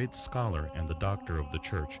was a great scholar and the doctor of the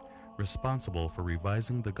church, responsible for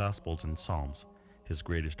revising the Gospels and Psalms. His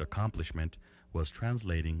greatest accomplishment was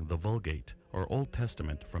translating the Vulgate, or Old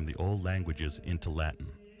Testament, from the old languages into Latin.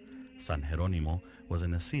 San Jerónimo was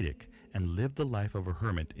an ascetic and lived the life of a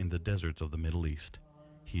hermit in the deserts of the Middle East.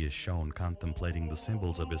 He is shown contemplating the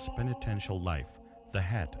symbols of his penitential life, the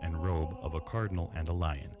hat and robe of a cardinal and a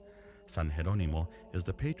lion. San Jerónimo is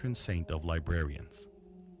the patron saint of librarians.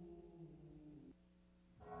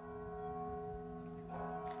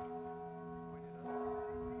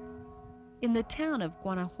 In the town of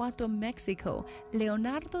Guanajuato, Mexico,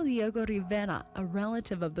 Leonardo Diego Rivera, a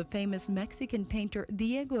relative of the famous Mexican painter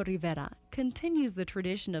Diego Rivera, continues the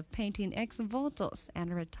tradition of painting ex votos and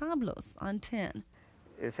retablos on tin.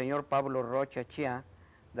 El señor Pablo Rocha Chia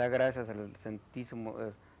da gracias al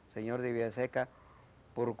Santísimo Señor de Villaseca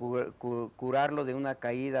por curarlo de una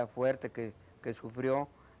caída fuerte que sufrió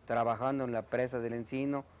trabajando en la presa del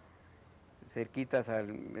Encino, cerquitas al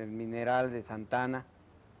mineral de Santana,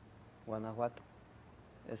 Guanajuato.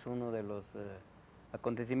 Es uno de los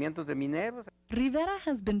acontecimientos de mineros. Rivera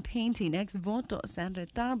has been painting ex votos and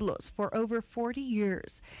retablos for over 40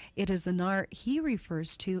 years. It is an art he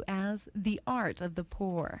refers to as the art of the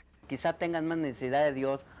poor. Quizá tengan más necesidad de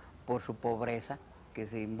Dios por su pobreza, que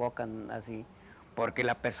se invocan así, porque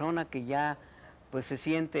la persona que ya pues se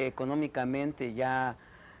siente económicamente ya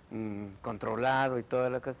controlado y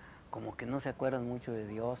todas las cosas, como que no se acuerdan mucho de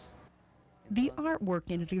Dios. The artwork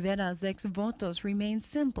in Rivera's ex votos remains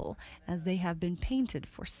simple, as they have been painted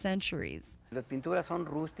for centuries. Las pinturas son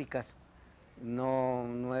rústicas,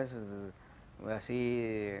 no es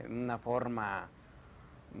así una forma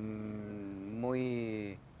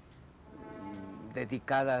muy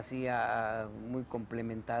dedicada así muy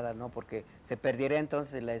complementada, ¿no? Porque se perdería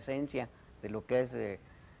entonces la esencia de lo que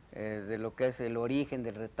es el origen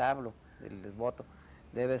del retablo, del voto.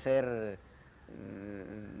 Debe ser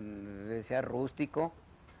sea rústico,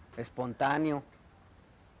 espontáneo,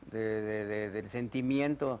 del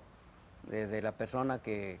sentimiento de la persona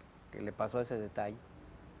que le pasó ese detalle.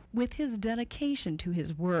 With his dedication to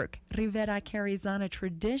his work, Rivera carries on a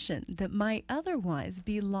tradition that might otherwise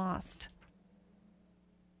be lost.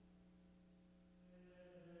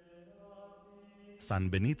 San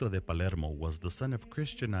Benito de Palermo was the son of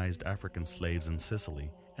Christianized African slaves in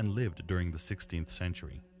Sicily and lived during the 16th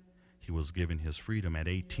century. He was given his freedom at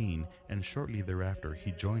 18, and shortly thereafter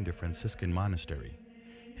he joined a Franciscan monastery.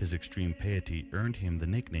 His extreme piety earned him the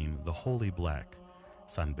nickname the Holy Black.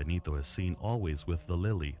 San Benito is seen always with the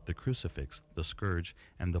lily, the crucifix, the scourge,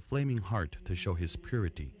 and the flaming heart to show his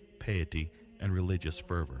purity, piety, and religious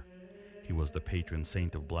fervor. He was the patron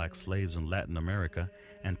saint of black slaves in Latin America,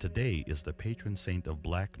 and today is the patron saint of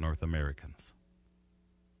black North Americans.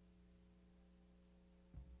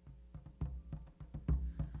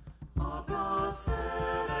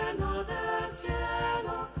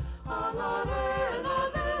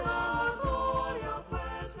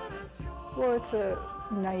 Well, it's a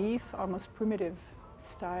naive, almost primitive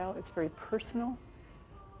style. It's very personal.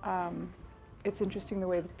 It's interesting the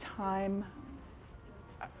way the time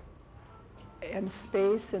and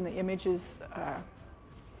space and the images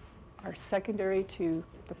are secondary to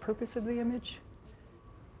the purpose of the image,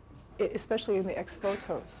 especially in the ex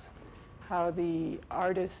votos, how the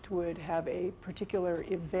artist would have a particular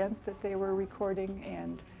event that they were recording,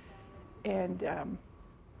 and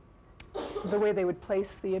the way they would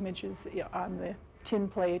place the images on the tin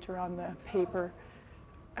plate or on the paper.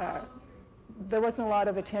 There wasn't a lot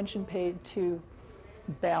of attention paid to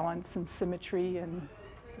balance and symmetry and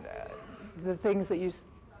the things that you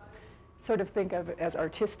sort of think of as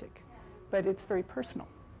artistic, but it's very personal.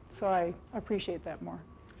 So I appreciate that more.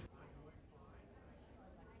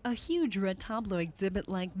 A huge retablo exhibit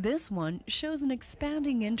like this one shows an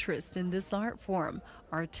expanding interest in this art form,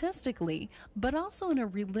 artistically, but also in a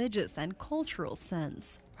religious and cultural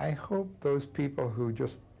sense. I hope those people who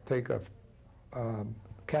just take a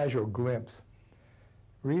casual glimpse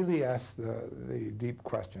really ask the deep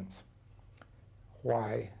questions.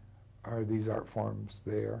 Why are these art forms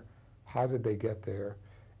there? How did they get there?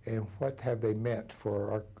 And what have they meant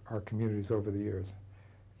for our communities over the years?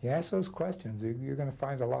 You ask those questions, you're going to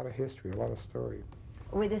find a lot of history, a lot of story.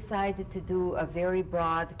 We decided to do a very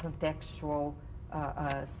broad contextual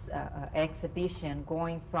exhibition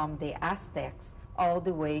going from the Aztecs all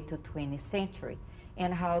the way to 20th century,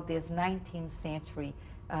 and how these 19th century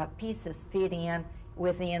pieces fit in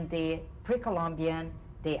within the pre-Columbian,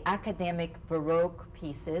 the academic Baroque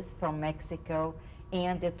pieces from Mexico,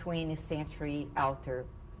 and the 20th century altar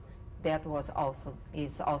that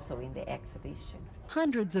is also in the exhibition.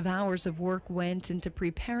 Hundreds of hours of work went into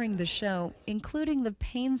preparing the show, including the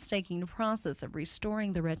painstaking process of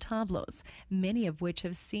restoring the retablos, many of which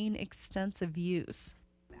have seen extensive use.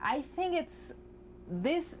 I think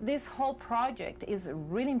this whole project is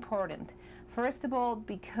really important. First of all,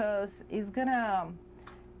 because it's gonna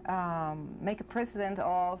make a precedent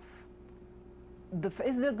of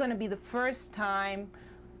it's going to be the first time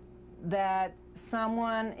that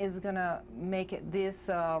someone is going to make this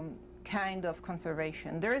kind of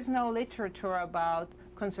conservation. There is no literature about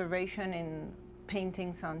conservation in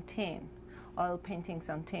paintings on tin, oil paintings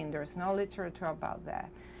on tin. There's no literature about that.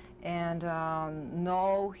 And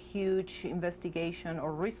no huge investigation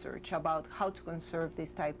or research about how to conserve this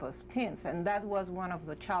type of tins. And that was one of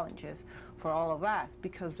the challenges for all of us,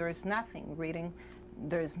 because there is nothing reading,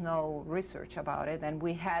 there is no research about it, and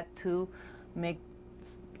we had to make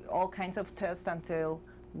all kinds of tests until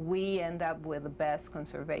we end up with the best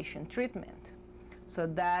conservation treatment. So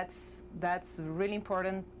that's really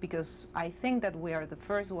important, because I think that we are the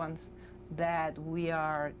first ones that we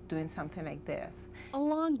are doing something like this.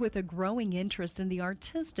 Along with a growing interest in the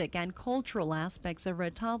artistic and cultural aspects of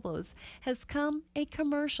retablos has come a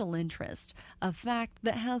commercial interest, a fact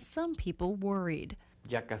that has some people worried.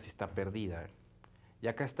 Ya casi está perdida.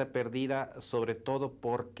 Ya casi está perdida, sobre todo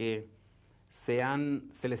porque se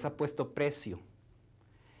les ha puesto precio.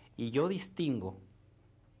 Y yo distingo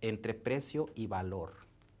entre precio y valor.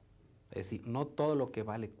 Es decir, no todo lo que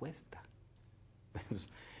vale cuesta.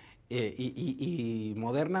 Y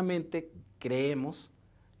modernamente creemos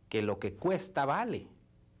que lo que cuesta vale,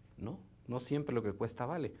 ¿no? No siempre lo que cuesta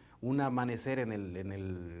vale. Un amanecer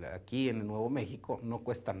aquí en el Nuevo México no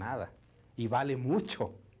cuesta nada y vale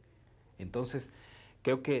mucho. Entonces,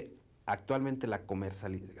 creo que actualmente la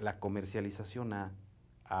comercialización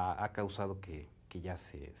ha causado que ya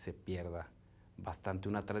se pierda bastante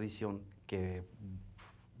una tradición que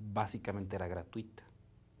básicamente era gratuita.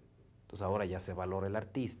 Entonces ahora ya se valora el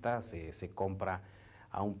artista, se compra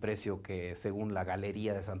a un precio que según la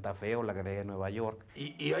Galería de Santa Fe o la Galería de Nueva York.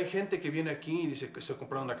 Y hay gente que viene aquí y dice que se ha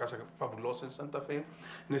comprado una casa fabulosa en Santa Fe,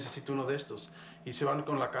 necesito uno de estos. Y se van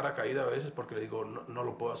con la cara caída a veces porque le digo, no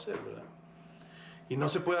lo puedo hacer, ¿verdad? Y no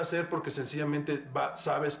se puede hacer porque sencillamente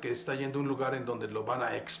sabes que está yendo a un lugar en donde lo van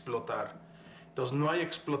a explotar. Entonces no hay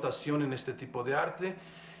explotación en este tipo de arte.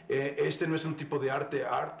 Este no es un tipo de arte,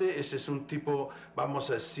 ese es un tipo, vamos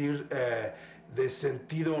a decir, de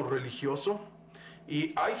sentido religioso.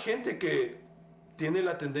 Y hay gente que tiene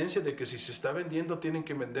la tendencia de que si se está vendiendo tienen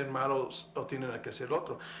que vender más o tienen que hacer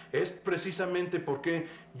otro. Es precisamente porque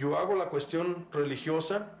yo hago la cuestión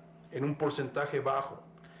religiosa en un porcentaje bajo.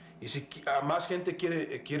 Y si a más gente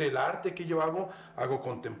quiere el arte que yo hago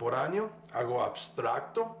contemporáneo, hago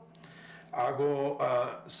abstracto, hago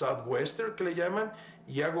southwestern, que le llaman,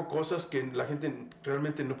 y hago cosas que la gente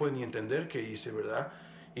realmente no puede ni entender que hice, ¿verdad?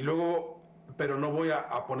 Y luego, pero no voy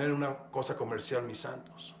a poner una cosa comercial mis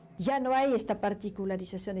santos. Ya no hay esta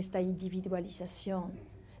particularización, esta individualización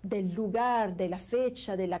del lugar, de la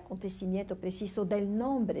fecha, del acontecimiento preciso, del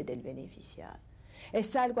nombre del beneficiado.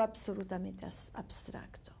 Es algo absolutamente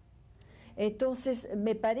abstracto. Entonces,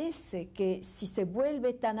 me parece que si se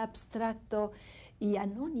vuelve tan abstracto y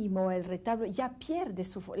anónimo el retablo, ya pierde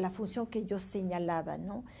la función que yo señalaba,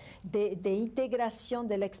 ¿no? De integración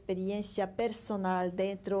de la experiencia personal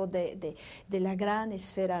dentro de la gran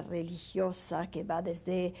esfera religiosa que va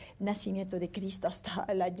desde el nacimiento de Cristo hasta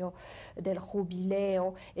el año del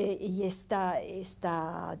jubileo, y esta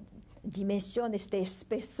dimensión, este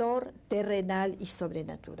espesor terrenal y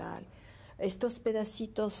sobrenatural. Estos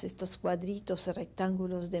pedacitos, estos cuadritos,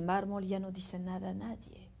 rectángulos de mármol ya no dicen nada a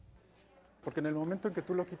nadie. Porque en el momento en que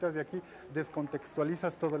tú lo quitas de aquí,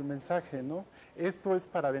 descontextualizas todo el mensaje, ¿no? Esto es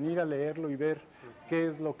para venir a leerlo y ver qué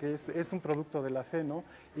es lo que es un producto de la fe, ¿no?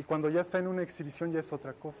 Y cuando ya está en una exhibición ya es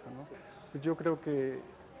otra cosa, ¿no? Pues yo creo que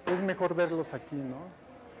es mejor verlos aquí, ¿no?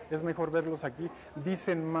 Es mejor verlos aquí.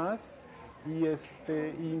 Dicen más y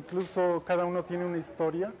incluso cada uno tiene una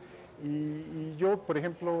historia y yo, por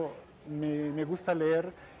ejemplo, me gusta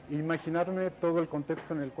leer e imaginarme todo el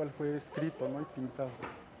contexto en el cual fue escrito, ¿no? Y pintado.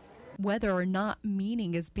 Whether or not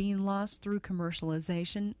meaning is being lost through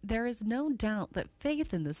commercialization, there is no doubt that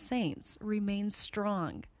faith in the saints remains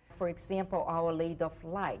strong. For example, Our Lady of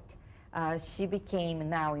Light. She became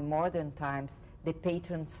now in modern times the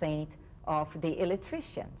patron saint of the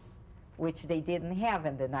electricians, which they didn't have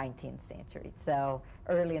in the 19th century, so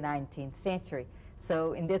early 19th century.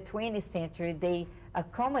 So in the 20th century, they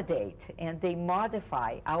accommodate and they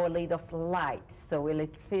modify Our Lady of Light, so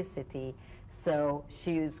electricity. So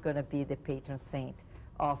she is going to be the patron saint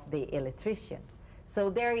of the electricians.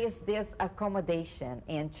 So there is this accommodation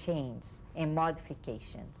and change and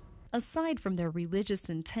modifications. Aside from their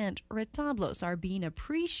religious intent, retablos are being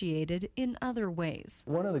appreciated in other ways.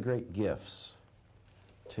 One of the great gifts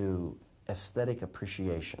to aesthetic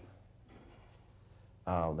appreciation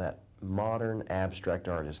that modern abstract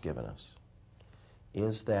art has given us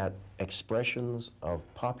is that expressions of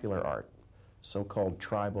popular art, so-called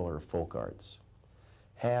tribal or folk arts,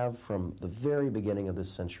 have from the very beginning of this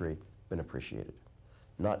century been appreciated,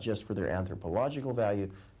 not just for their anthropological value,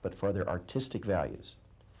 but for their artistic values.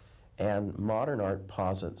 And modern art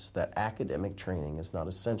posits that academic training is not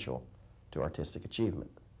essential to artistic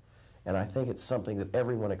achievement. And I think it's something that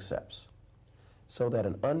everyone accepts, so that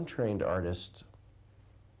an untrained artist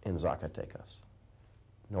in Zacatecas,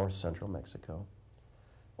 north central Mexico,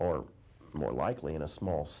 or more likely in a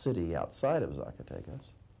small city outside of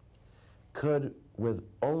Zacatecas, could, with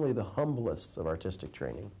only the humblest of artistic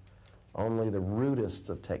training, only the rudest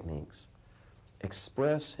of techniques,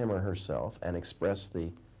 express him or herself and express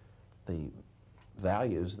the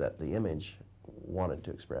values that the image wanted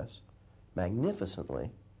to express magnificently,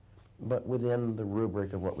 but within the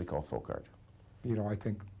rubric of what we call folk art. You know, I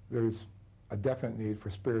think there's a definite need for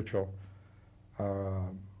spiritual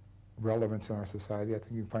relevance in our society. I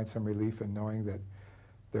think you can find some relief in knowing that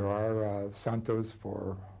there are santos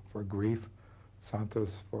for grief,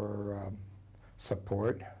 santos for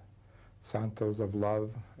support, santos of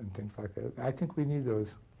love, and things like that. I think we need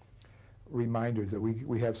those reminders that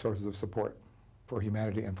we have sources of support for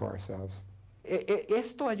humanity and for ourselves.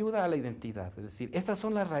 Esto ayuda a la identidad, es decir, estas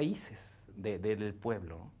son las raíces del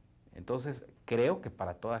pueblo, ¿no? Entonces, creo que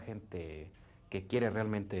para toda gente que quiere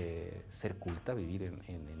realmente ser culta, vivir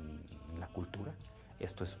en la cultura,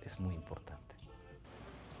 esto es muy importante.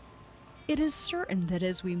 It is certain that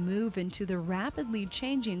as we move into the rapidly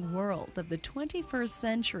changing world of the 21st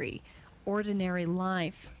century, ordinary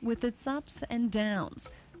life, with its ups and downs,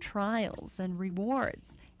 trials and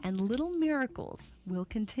rewards, and little miracles, will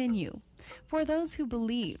continue. For those who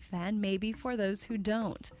believe, and maybe for those who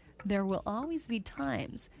don't, there will always be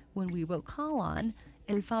times when we will call on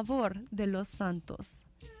el favor de los santos.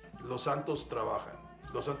 Los santos trabajan.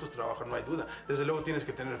 Los santos trabajan, no hay duda. Desde luego tienes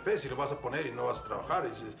que tener fe, si lo vas a poner y no vas a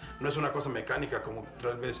trabajar. No es una cosa mecánica como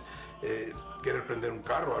tal vez querer prender un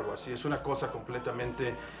carro o algo así. Es una cosa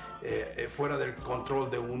completamente fuera del control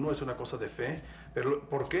de uno, es una cosa de fe. Pero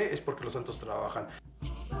 ¿por qué? Es porque los santos trabajan.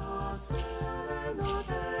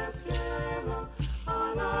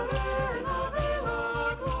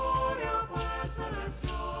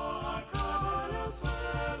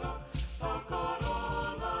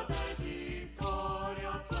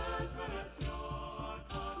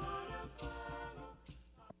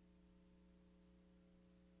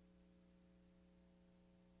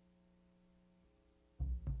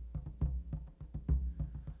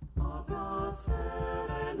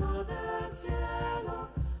 Sereno del cielo,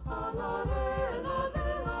 a la